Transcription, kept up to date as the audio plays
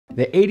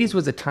The 80s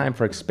was a time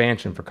for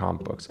expansion for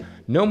comic books.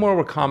 No more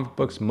were comic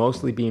books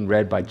mostly being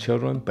read by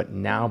children, but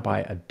now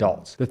by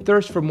adults. The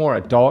thirst for more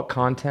adult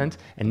content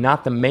and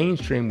not the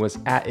mainstream was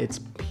at its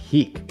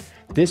peak.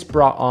 This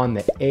brought on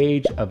the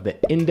age of the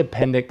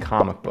independent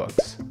comic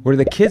books, where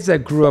the kids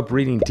that grew up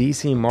reading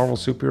DC and Marvel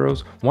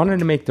superheroes wanted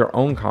to make their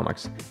own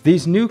comics.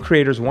 These new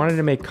creators wanted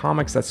to make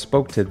comics that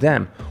spoke to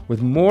them,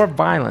 with more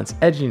violence,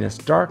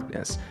 edginess,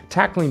 darkness,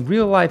 tackling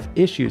real-life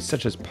issues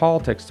such as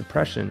politics,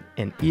 depression,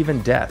 and even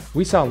death.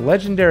 We saw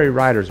legendary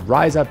writers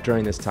rise up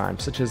during this time,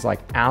 such as like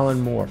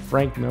Alan Moore,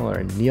 Frank Miller,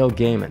 and Neil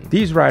Gaiman.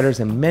 These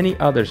writers and many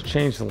others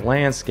changed the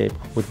landscape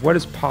with what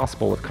is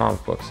possible with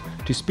comic books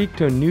to speak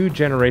to a new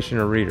generation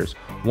of readers,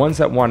 ones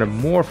that wanted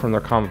more from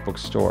their comic book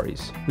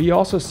stories. We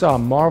also saw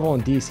Marvel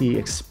and DC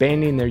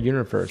expanding their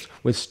universe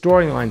with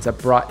storylines that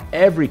brought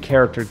every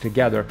character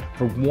together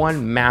for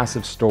one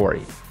massive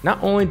story.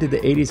 Not only did the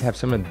 80s have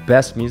some of the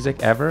best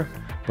music ever,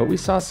 but we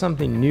saw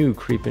something new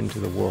creep into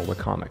the world of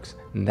comics,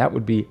 and that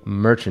would be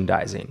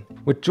merchandising.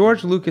 With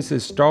George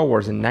Lucas's Star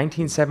Wars in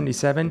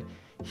 1977,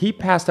 he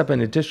passed up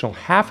an additional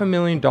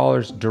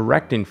 $500,000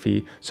 directing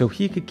fee so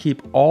he could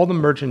keep all the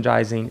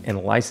merchandising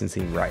and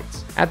licensing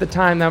rights. At the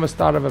time, that was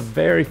thought of a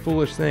very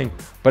foolish thing,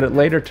 but it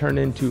later turned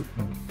into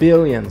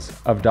billions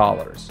of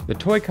dollars. The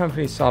toy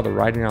companies saw the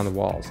writing on the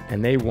walls,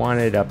 and they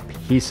wanted a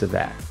piece of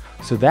that.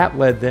 So that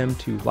led them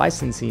to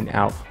licensing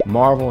out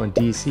Marvel and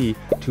DC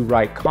to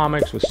write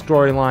comics with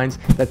storylines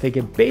that they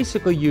could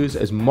basically use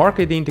as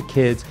marketing to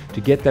kids to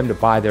get them to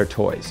buy their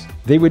toys.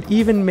 They would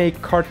even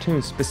make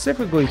cartoons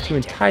specifically to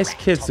entice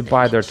kids to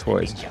buy their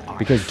toys,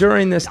 because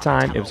during this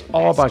time it was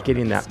all about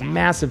getting that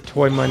massive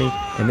toy money,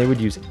 and they would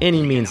use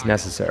any means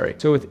necessary.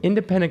 So with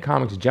independent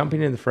comics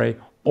jumping in the fray,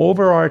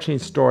 overarching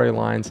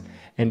storylines,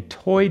 and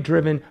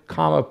toy-driven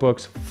comic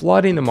books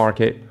flooding the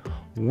market,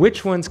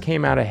 which ones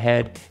came out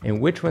ahead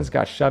and which ones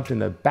got shoved in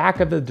the back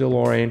of the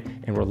DeLorean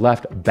and were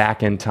left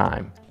back in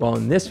time? Well,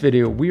 in this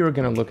video, we are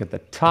going to look at the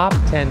top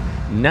 10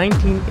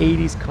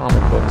 1980s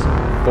comic books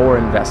for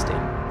investing.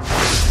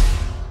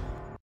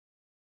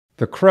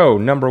 The Crow,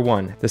 number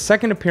 1. The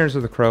second appearance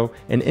of The Crow,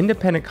 an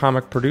independent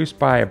comic produced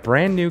by a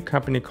brand new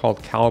company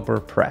called Caliber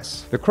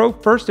Press. The Crow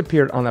first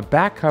appeared on the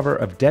back cover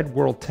of Dead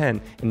World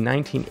 10 in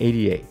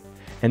 1988.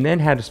 And then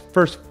had his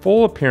first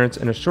full appearance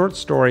in a short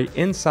story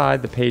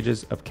inside the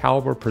pages of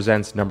Caliber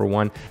Presents number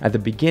 1 at the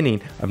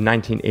beginning of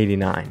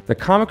 1989. The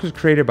comic was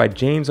created by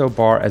James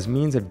O'Barr as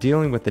means of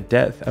dealing with the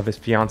death of his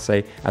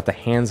fiancée at the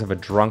hands of a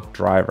drunk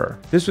driver.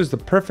 This was the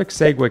perfect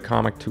segue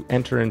comic to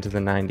enter into the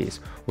 90s,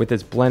 with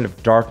its blend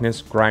of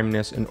darkness,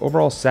 griminess, and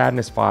overall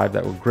sadness vibe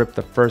that would grip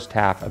the first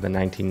half of the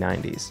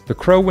 1990s. The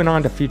Crow went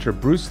on to feature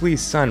Bruce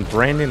Lee's son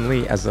Brandon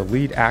Lee as the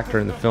lead actor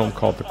in the film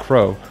called The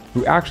Crow,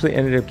 who actually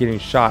ended up getting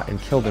shot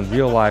and killed in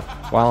real life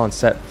while on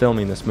set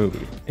filming this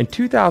movie. In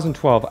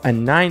 2012, a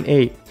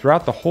 9.8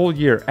 throughout the whole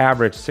year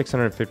averaged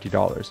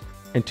 $650.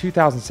 In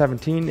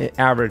 2017, it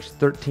averaged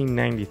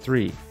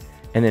 $13.93.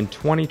 And in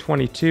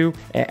 2022,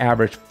 it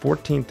averaged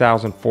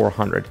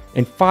 $14,400.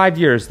 In 5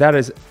 years, that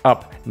is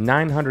up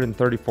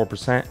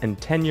 934% and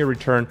 10-year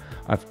return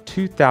of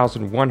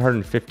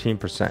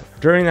 2,115%.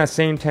 During that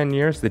same 10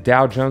 years, the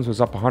Dow Jones was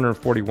up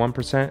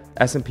 141%,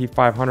 S&P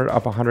 500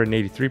 up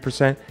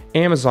 183%,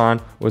 Amazon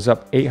was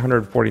up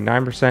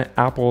 849%,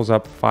 Apple was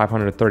up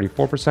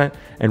 534%,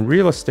 and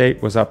real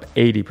estate was up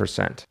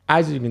 80%.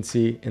 As you can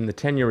see, in the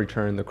 10-year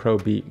return, the Crow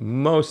beat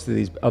most of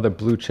these other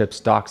blue chip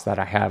stocks that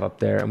I have up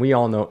there, and we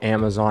all know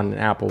Amazon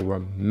and Apple were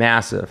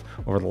massive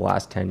over the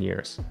last 10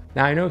 years.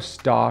 Now, I know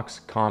stocks,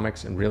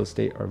 comics, and real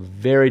estate are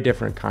very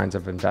different kinds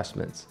of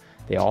investments.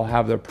 They all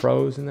have their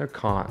pros and their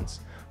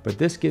cons, but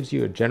this gives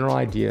you a general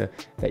idea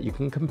that you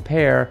can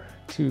compare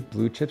to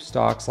blue chip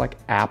stocks like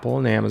Apple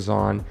and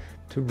Amazon,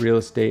 to real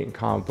estate and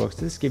comic books.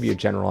 This gives you a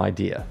general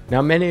idea.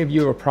 Now, many of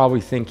you are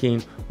probably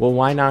thinking, well,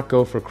 why not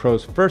go for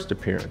Crow's first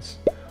appearance?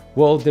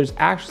 Well, there's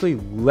actually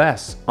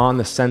less on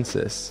the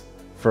census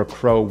for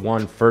Crow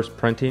 1 first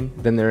printing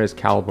than there is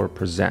Caliber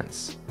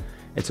Presents.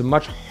 It's a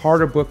much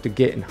harder book to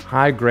get in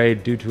high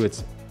grade due to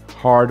its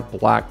hard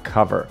black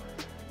cover.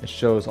 It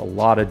shows a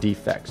lot of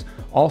defects.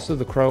 Also,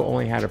 the Crow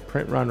only had a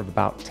print run of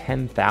about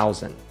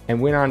 10,000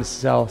 and went on to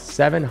sell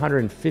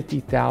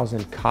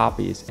 750,000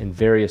 copies in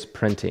various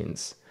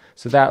printings.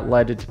 So that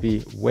led it to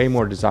be way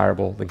more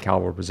desirable than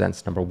Caliber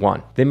Presents number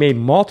 1. They made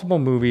multiple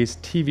movies,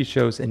 TV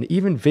shows, and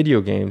even video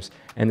games,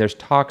 and there's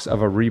talks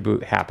of a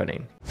reboot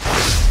happening.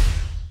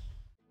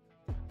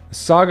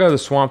 Saga of the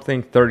Swamp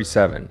Thing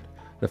 37,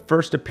 the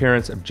first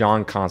appearance of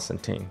John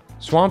Constantine.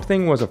 Swamp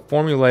Thing was a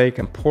formulaic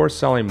and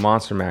poor-selling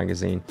monster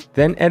magazine.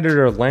 Then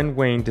editor Len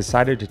Wein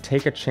decided to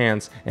take a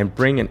chance and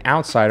bring an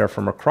outsider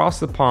from across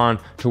the pond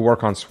to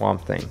work on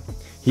Swamp Thing.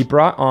 He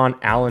brought on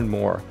Alan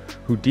Moore,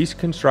 who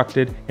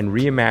deconstructed and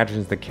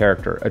reimagines the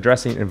character,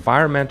 addressing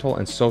environmental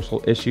and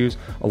social issues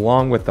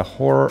along with the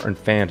horror and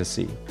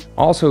fantasy.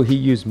 Also, he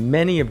used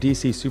many of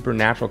DC's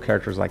supernatural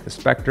characters like the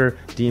Spectre,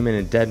 Demon,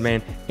 and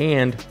Deadman,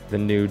 and the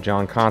new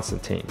John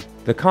Constantine.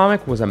 The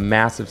comic was a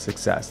massive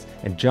success,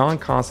 and John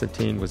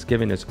Constantine was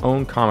given his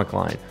own comic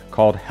line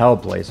called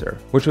Hellblazer,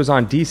 which was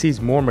on DC's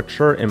more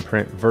mature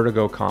imprint,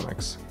 Vertigo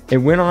Comics. It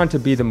went on to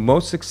be the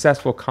most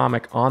successful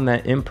comic on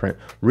that imprint,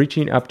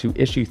 reaching up to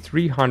issue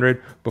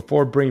 300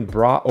 before being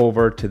brought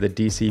over to the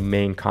DC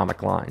main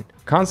comic line.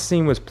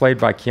 Constantine was played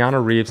by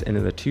Keanu Reeves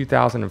in the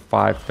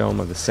 2005 film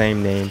of the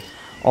same name,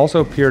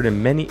 also appeared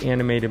in many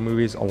animated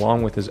movies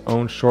along with his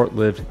own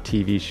short-lived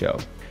TV show.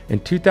 In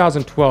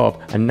 2012,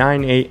 a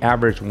 9.8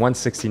 averaged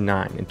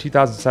 169. In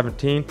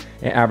 2017,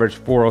 it averaged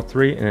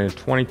 403, and in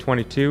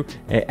 2022,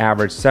 it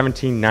averaged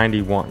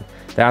 1791.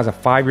 That has a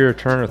 5-year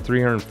return of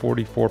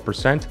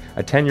 344%,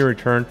 a 10-year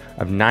return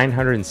of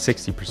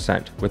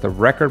 960%, with a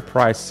record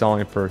price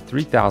selling for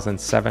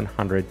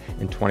 $3,700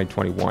 in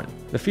 2021.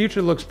 The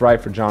future looks bright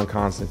for John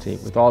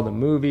Constantine, with all the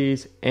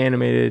movies,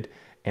 animated,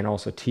 and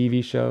also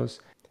TV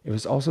shows. It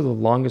was also the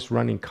longest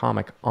running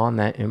comic on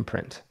that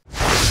imprint.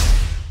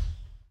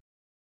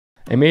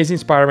 Amazing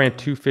Spider-Man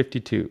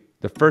 252,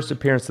 the first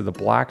appearance of the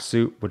black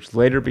suit, which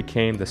later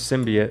became the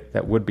symbiote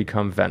that would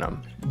become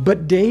Venom.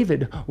 But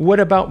David, what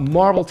about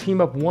Marvel Team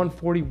Up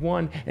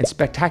 141 and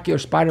Spectacular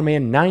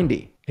Spider-Man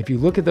 90? If you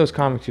look at those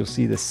comics, you'll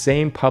see the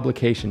same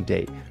publication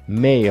date,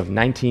 May of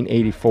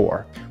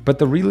 1984. But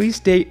the release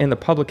date and the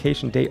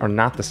publication date are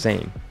not the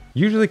same.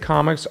 Usually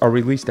comics are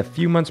released a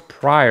few months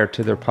prior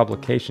to their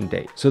publication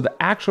date. So the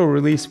actual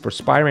release for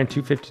Spider-Man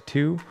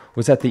 252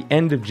 was at the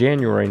end of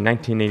January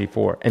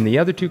 1984, and the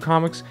other two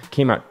comics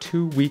came out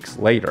 2 weeks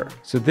later.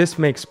 So this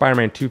makes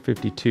Spider-Man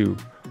 252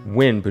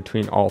 win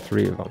between all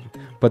three of them.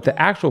 But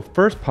the actual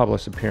first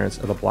published appearance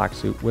of the Black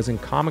Suit was in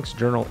Comics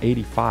Journal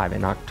 85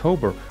 in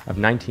October of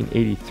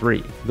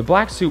 1983. The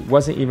Black Suit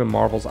wasn't even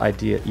Marvel's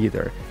idea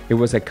either. It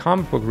was a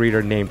comic book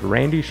reader named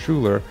Randy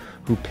Schueller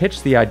who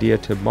pitched the idea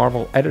to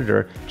Marvel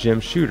editor Jim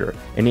Shooter,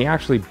 and he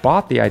actually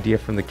bought the idea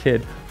from the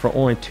kid for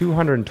only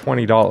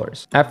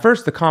 $220. At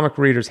first, the comic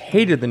readers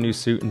hated the new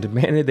suit and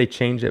demanded they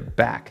change it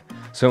back.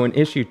 So in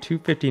issue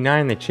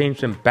 259, they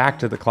changed him back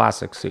to the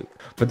classic suit.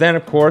 But then,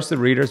 of course, the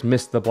readers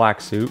missed the black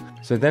suit,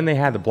 so then they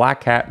had the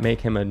Black Cat make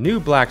him a new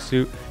black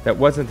suit that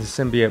wasn't the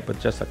symbiote, but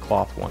just a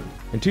cloth one.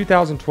 In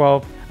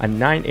 2012, a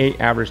 9.8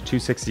 averaged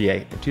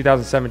 268. In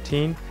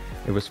 2017,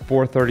 it was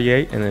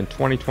 438, and in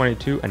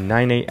 2022, a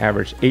 9.8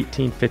 average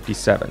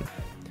 1857.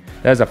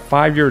 That is a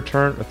 5-year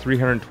return of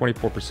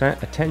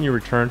 324%, a 10-year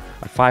return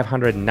of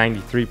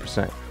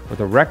 593%, with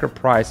a record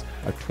price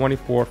of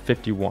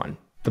 $24.51.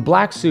 The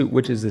Black Suit,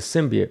 which is the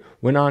symbiote,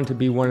 went on to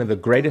be one of the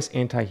greatest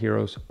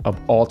anti-heroes of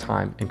all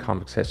time in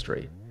comics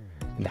history.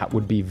 And that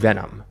would be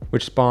Venom,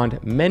 which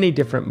spawned many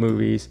different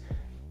movies,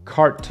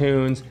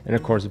 cartoons, and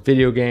of course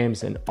video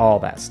games and all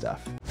that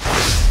stuff.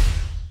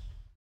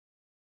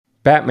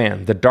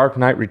 Batman: The Dark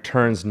Knight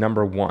Returns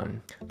 #1.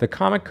 The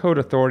Comic Code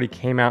Authority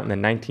came out in the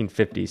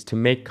 1950s to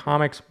make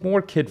comics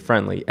more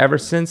kid-friendly. Ever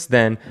since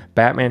then,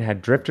 Batman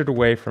had drifted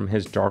away from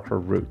his darker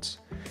roots.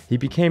 He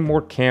became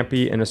more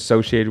campy and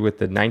associated with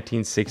the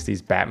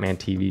 1960s Batman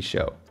TV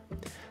show.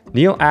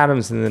 Neal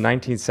Adams in the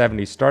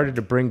 1970s started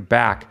to bring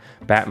back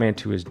Batman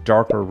to his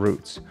darker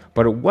roots,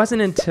 but it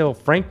wasn't until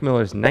Frank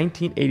Miller's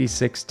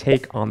 1986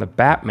 take on the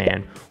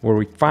Batman where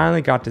we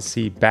finally got to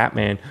see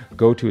Batman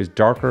go to his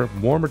darker,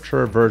 more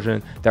mature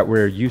version that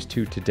we're used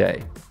to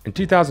today. In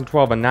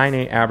 2012, a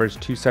 9.8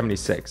 averaged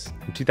 276.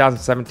 In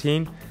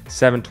 2017,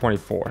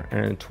 724.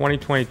 And in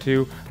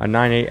 2022, a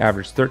 9.8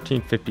 averaged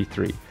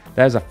 1353.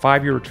 That is a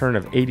 5-year return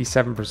of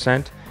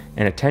 87%.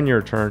 And a 10-year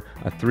return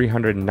of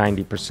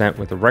 390%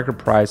 with a record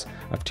price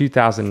of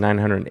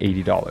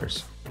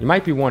 $2,980. You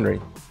might be wondering,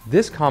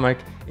 this comic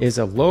is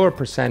a lower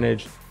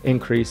percentage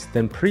increase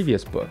than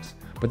previous books,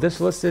 but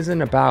this list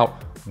isn't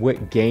about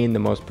what gained the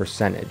most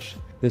percentage.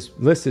 This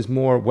list is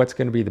more what's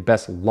going to be the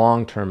best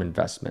long-term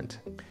investment.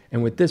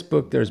 And with this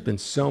book, there's been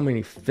so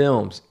many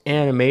films,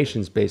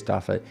 animations based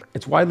off it.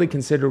 It's widely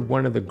considered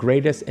one of the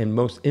greatest and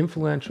most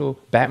influential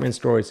Batman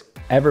stories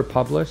ever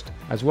published,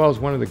 as well as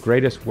one of the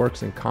greatest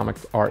works in comic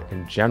art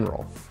in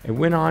general. It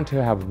went on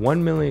to have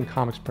 1 million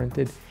comics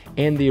printed,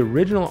 and the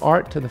original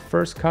art to the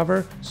first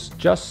cover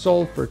just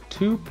sold for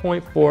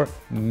 $2.4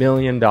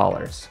 million,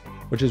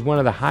 which is one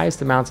of the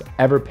highest amounts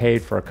ever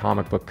paid for a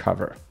comic book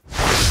cover.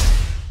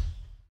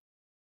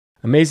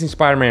 Amazing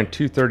Spider-Man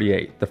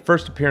 238, the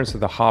first appearance of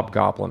the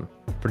Hobgoblin.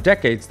 For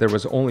decades, there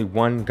was only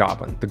one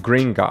Goblin, the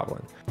Green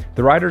Goblin.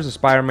 The writers of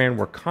Spider-Man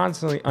were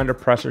constantly under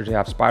pressure to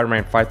have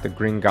Spider-Man fight the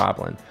Green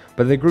Goblin,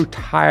 but they grew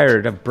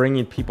tired of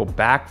bringing people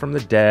back from the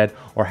dead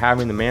or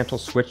having the mantle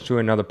switched to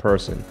another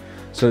person.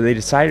 So they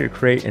decided to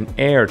create an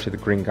heir to the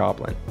Green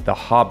Goblin, the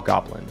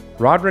Hobgoblin.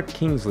 Roderick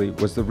Kingsley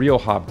was the real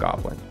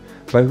Hobgoblin,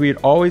 but we'd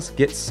always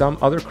get some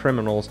other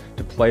criminals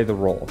to play the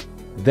role.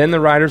 Then the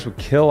writers would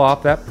kill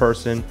off that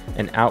person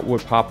and out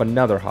would pop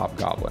another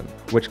Hobgoblin,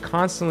 which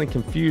constantly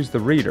confused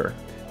the reader.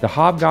 The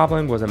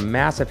Hobgoblin was a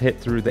massive hit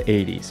through the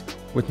 80s.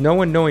 With no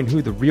one knowing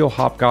who the real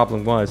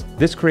Hobgoblin was,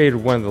 this created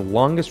one of the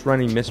longest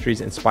running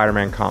mysteries in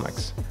Spider-Man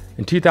comics.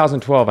 In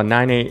 2012, a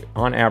 9.8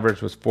 on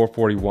average was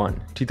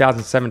 441.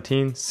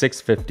 2017,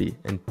 650.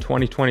 And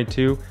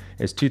 2022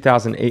 is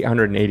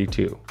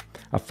 2,882.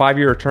 A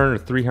 5-year return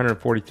of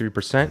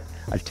 343%,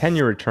 a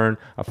 10-year return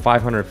of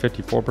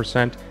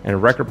 554%, and a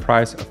record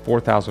price of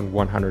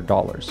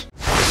 $4,100.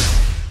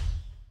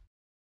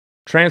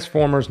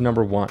 Transformers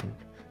number 1.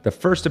 The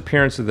first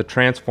appearance of the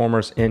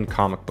Transformers in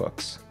comic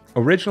books.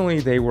 Originally,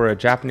 they were a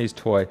Japanese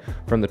toy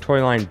from the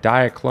toy line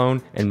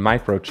Diaclone and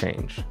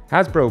Microchange.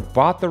 Hasbro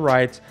bought the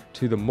rights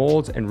to the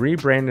molds and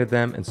rebranded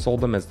them and sold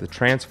them as the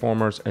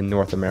Transformers in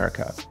North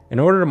America. In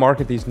order to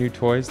market these new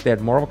toys, they had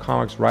Marvel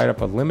Comics write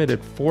up a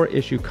limited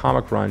 4-issue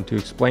comic run to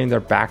explain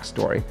their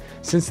backstory,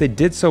 since they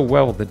did so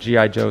well with the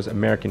G.I. Joe's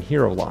American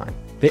Hero line.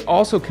 They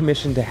also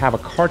commissioned to have a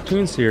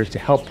cartoon series to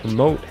help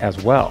promote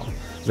as well.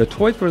 The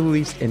toys were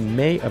released in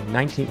May of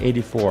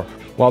 1984,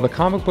 while the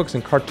comic books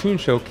and cartoon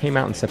show came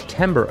out in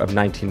September of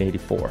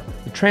 1984.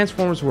 The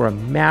Transformers were a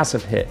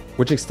massive hit,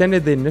 which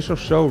extended the initial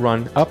show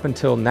run up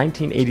until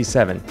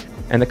 1987,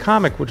 and the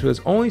comic, which was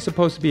only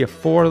supposed to be a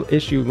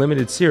 4-issue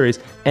limited series,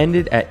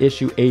 ended at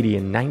issue 80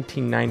 in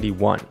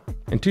 1991.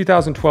 In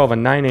 2012, a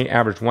 9.8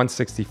 averaged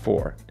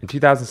 164, in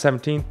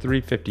 2017,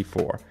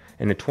 354,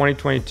 and in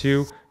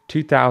 2022,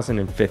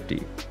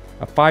 2,050.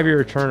 A 5-year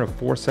return of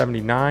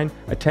 479,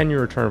 a 10-year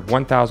return of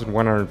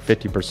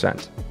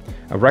 1,150%,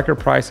 a record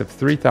price of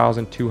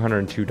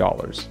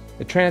 $3,202.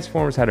 The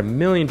Transformers had a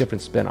million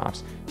different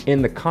spin-offs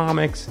in the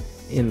comics,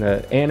 in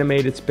the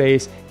animated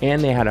space,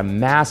 and they had a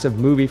massive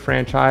movie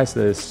franchise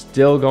that is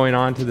still going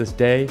on to this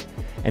day.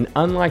 And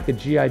unlike the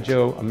G.I.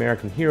 Joe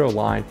American Hero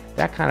line,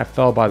 that kind of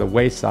fell by the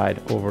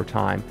wayside over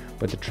time,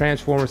 but the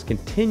Transformers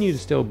continue to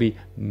still be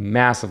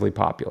massively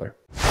popular.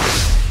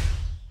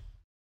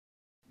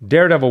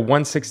 Daredevil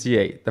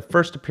 168, the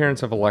first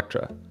appearance of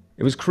Elektra.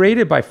 It was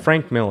created by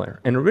Frank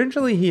Miller, and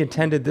originally he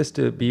intended this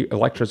to be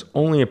Elektra's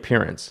only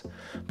appearance,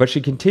 but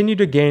she continued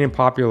to gain in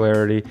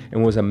popularity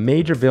and was a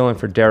major villain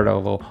for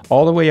Daredevil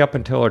all the way up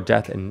until her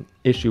death in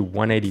issue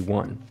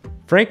 181.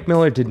 Frank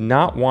Miller did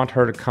not want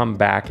her to come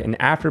back, and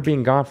after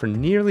being gone for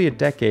nearly a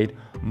decade,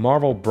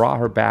 Marvel brought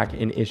her back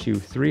in issue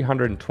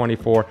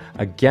 324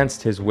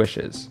 against his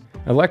wishes.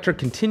 Elektra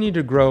continued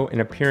to grow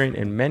and appearing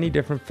in many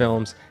different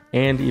films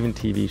and even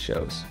TV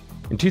shows.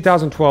 In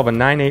 2012, a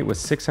 9.8 was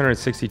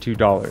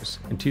 $662.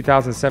 In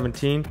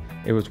 2017,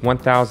 it was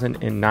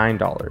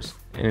 $1,009.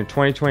 And in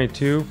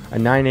 2022, a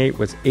 9.8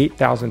 was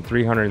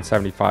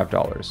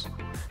 $8,375.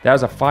 That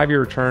was a 5-year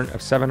return of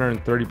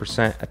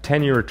 730%, a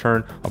 10-year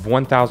return of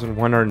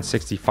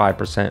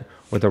 1,165%,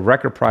 with a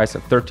record price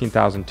of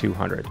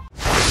 $13,200.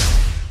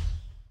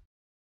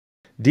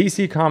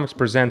 DC Comics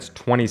presents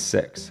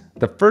 26,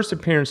 the first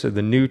appearance of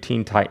the New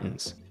Teen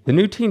Titans. The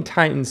New Teen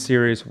Titans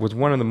series was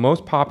one of the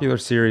most popular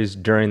series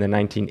during the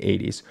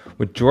 1980s,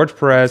 with George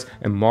Perez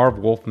and Marv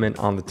Wolfman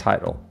on the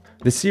title.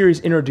 The series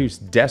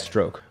introduced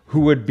Deathstroke, who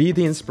would be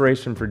the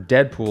inspiration for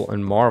Deadpool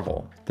and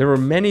Marvel. There were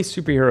many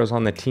superheroes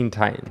on the Teen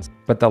Titans,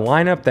 but the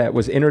lineup that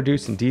was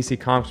introduced in DC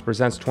Comics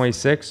Presents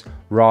 26,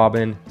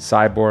 Robin,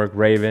 Cyborg,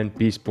 Raven,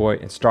 Beast Boy,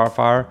 and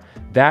Starfire,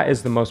 that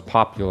is the most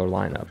popular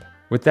lineup.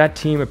 With that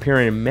team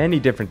appearing in many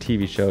different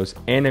TV shows,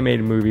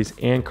 animated movies,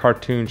 and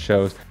cartoon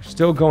shows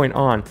still going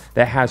on,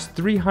 that has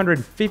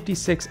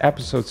 356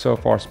 episodes so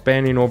far,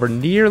 spanning over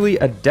nearly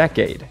a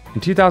decade. In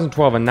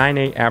 2012, a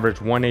 9.8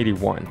 averaged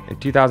 181. In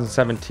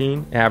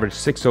 2017, it averaged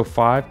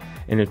 605.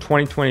 And in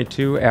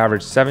 2022, it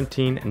averaged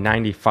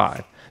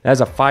 1795. That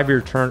is a 5-year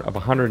return of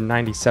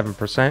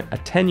 197%, a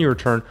 10-year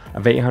return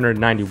of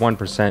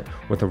 891%,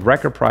 with a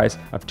record price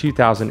of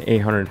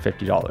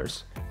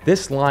 $2,850.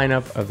 This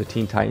lineup of the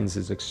Teen Titans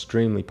is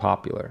extremely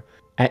popular.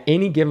 At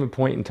any given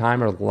point in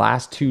time or the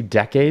last 2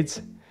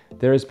 decades,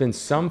 there has been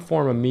some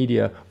form of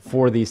media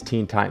for these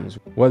Teen Titans,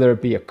 whether it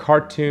be a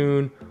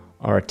cartoon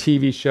or a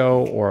TV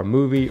show or a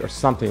movie or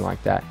something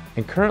like that.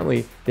 And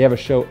currently, they have a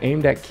show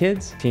aimed at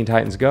kids, Teen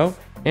Titans Go,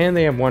 and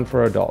they have one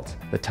for adults,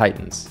 The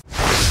Titans.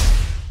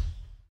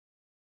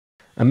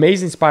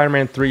 Amazing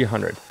Spider-Man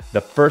 300,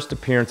 the first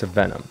appearance of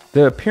Venom.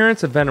 The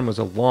appearance of Venom was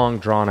a long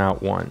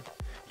drawn-out one.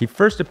 He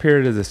first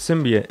appeared as a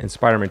symbiote in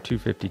Spider-Man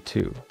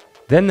 252.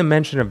 Then the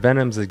mention of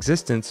Venom's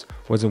existence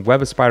was in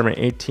Web of Spider-Man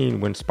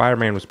 18 when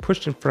Spider-Man was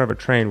pushed in front of a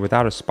train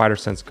without a spider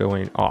sense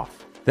going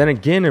off. Then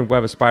again in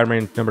Web of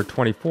Spider-Man number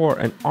 24,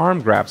 an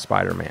arm grabbed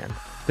Spider-Man.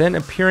 Then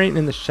appearing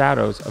in the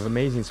shadows of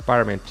Amazing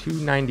Spider-Man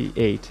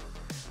 298,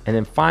 and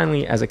then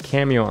finally as a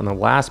cameo on the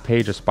last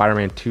page of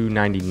Spider-Man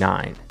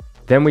 299.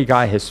 Then we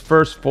got his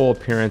first full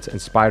appearance in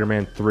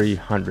Spider-Man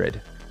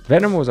 300.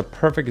 Venom was a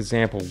perfect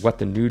example of what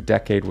the new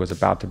decade was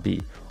about to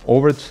be.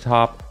 Over the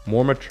top,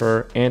 more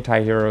mature,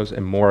 anti-heroes,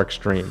 and more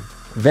extreme.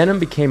 Venom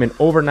became an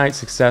overnight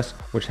success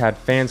which had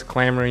fans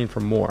clamoring for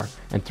more,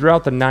 and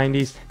throughout the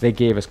 90s they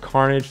gave us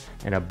Carnage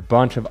and a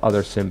bunch of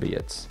other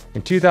symbiotes.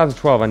 In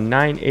 2012, a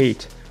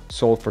 9.8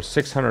 sold for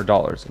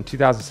 $600. In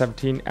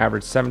 2017,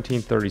 averaged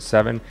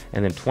 $1,737,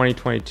 and in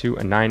 2022,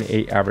 a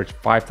 9.8 averaged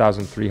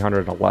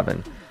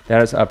 $5,311.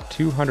 That is up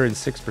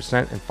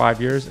 206% in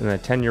 5 years and a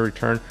 10-year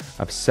return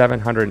of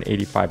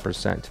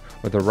 785%,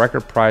 with a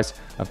record price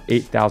of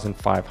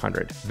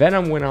 $8,500.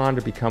 Venom went on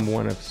to become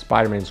one of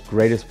Spider-Man's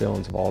greatest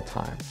villains of all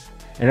time.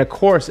 And of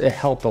course, it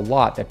helped a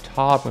lot that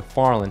Todd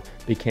McFarlane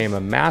became a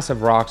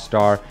massive rock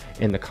star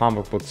in the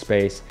comic book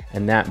space,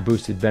 and that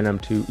boosted Venom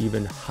to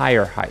even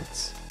higher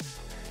heights.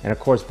 And of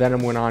course,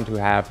 Venom went on to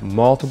have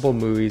multiple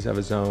movies of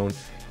his own.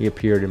 He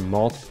appeared in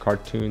multiple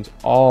cartoons,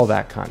 all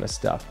that kind of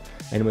stuff,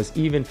 and was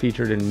even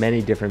featured in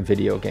many different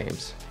video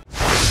games.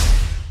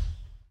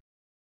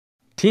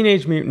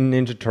 Teenage Mutant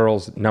Ninja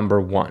Turtles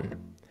 #1.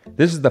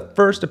 This is the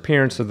first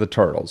appearance of the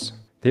Turtles.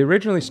 They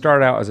originally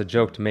started out as a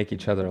joke to make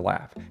each other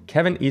laugh.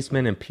 Kevin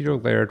Eastman and Peter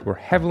Laird were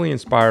heavily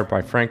inspired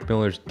by Frank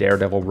Miller's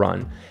Daredevil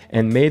run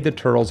and made the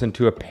Turtles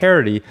into a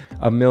parody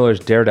of Miller's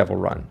Daredevil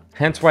run.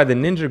 Hence why the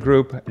ninja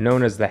group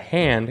known as the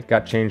Hand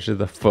got changed to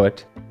the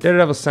Foot,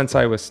 Daredevil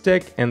Sensei was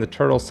Stick, and the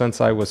Turtle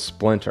Sensei was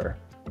Splinter.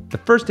 The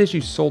first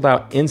issue sold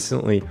out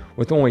instantly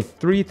with only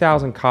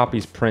 3,000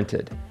 copies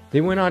printed.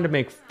 They went on to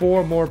make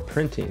 4 more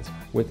printings,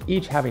 with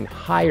each having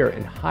higher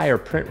and higher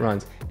print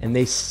runs, and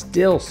they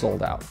still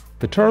sold out.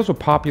 The Turtles were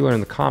popular in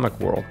the comic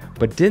world,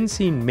 but didn't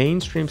see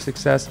mainstream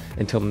success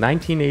until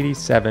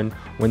 1987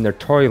 when their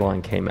toy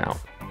line came out.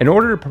 In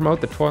order to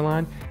promote the toy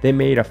line, they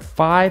made a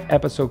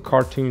 5-episode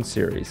cartoon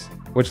series,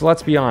 which,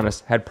 let's be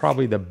honest, had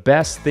probably the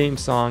best theme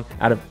song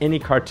out of any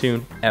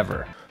cartoon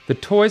ever. The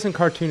toys and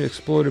cartoon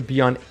exploded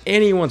beyond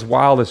anyone's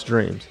wildest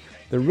dreams.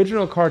 The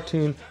original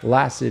cartoon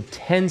lasted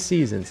 10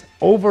 seasons,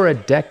 over a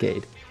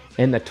decade,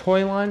 and the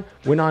toy line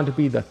went on to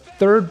be the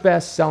 3rd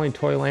best-selling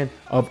toy line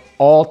of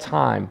all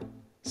time,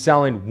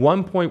 selling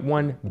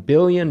 $1.1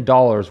 billion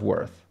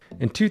worth.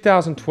 In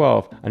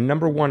 2012, a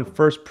 #1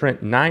 first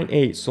print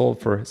 9/8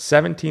 sold for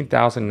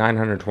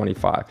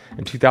 $17,925.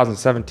 In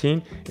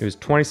 2017, it was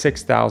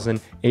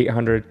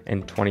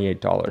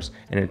 $26,828.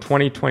 And in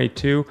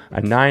 2022,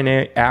 a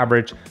 9/8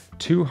 averaged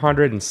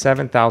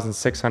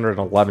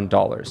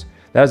 $207,611.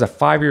 That is a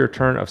 5-year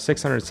return of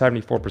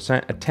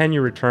 674%, a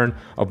 10-year return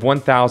of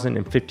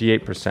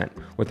 1,058%,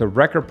 with a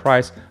record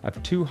price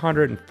of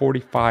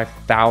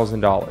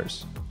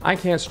 $245,000. I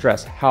can't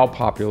stress how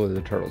popular the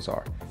Turtles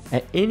are.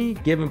 At any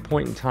given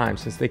point in time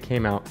since they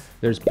came out,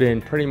 there's been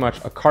pretty much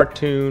a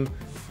cartoon,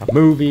 a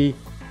movie,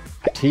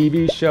 a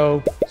TV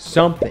show,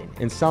 something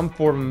in some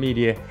form of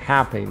media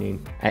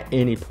happening at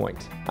any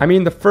point. I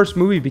mean, the first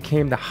movie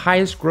became the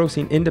highest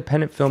grossing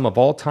independent film of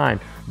all time,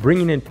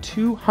 bringing in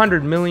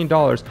 $200 million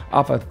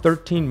off a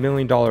 $13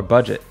 million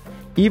budget.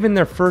 Even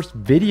their first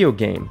video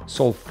game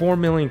sold 4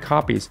 million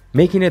copies,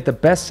 making it the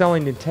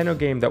best-selling Nintendo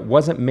game that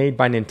wasn't made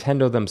by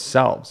Nintendo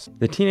themselves.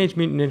 The Teenage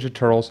Mutant Ninja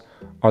Turtles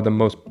are the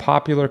most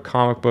popular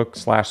comic book /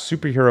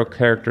 superhero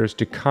characters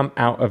to come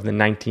out of the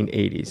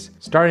 1980s.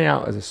 Starting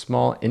out as a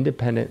small,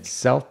 independent,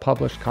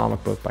 self-published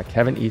comic book by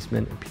Kevin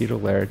Eastman and Peter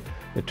Laird,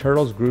 the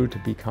Turtles grew to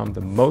become the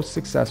most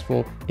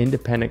successful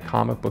independent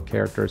comic book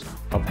characters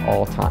of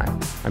all time.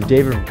 I'm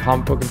David from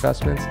Comic Book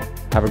Investments.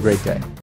 Have a great day.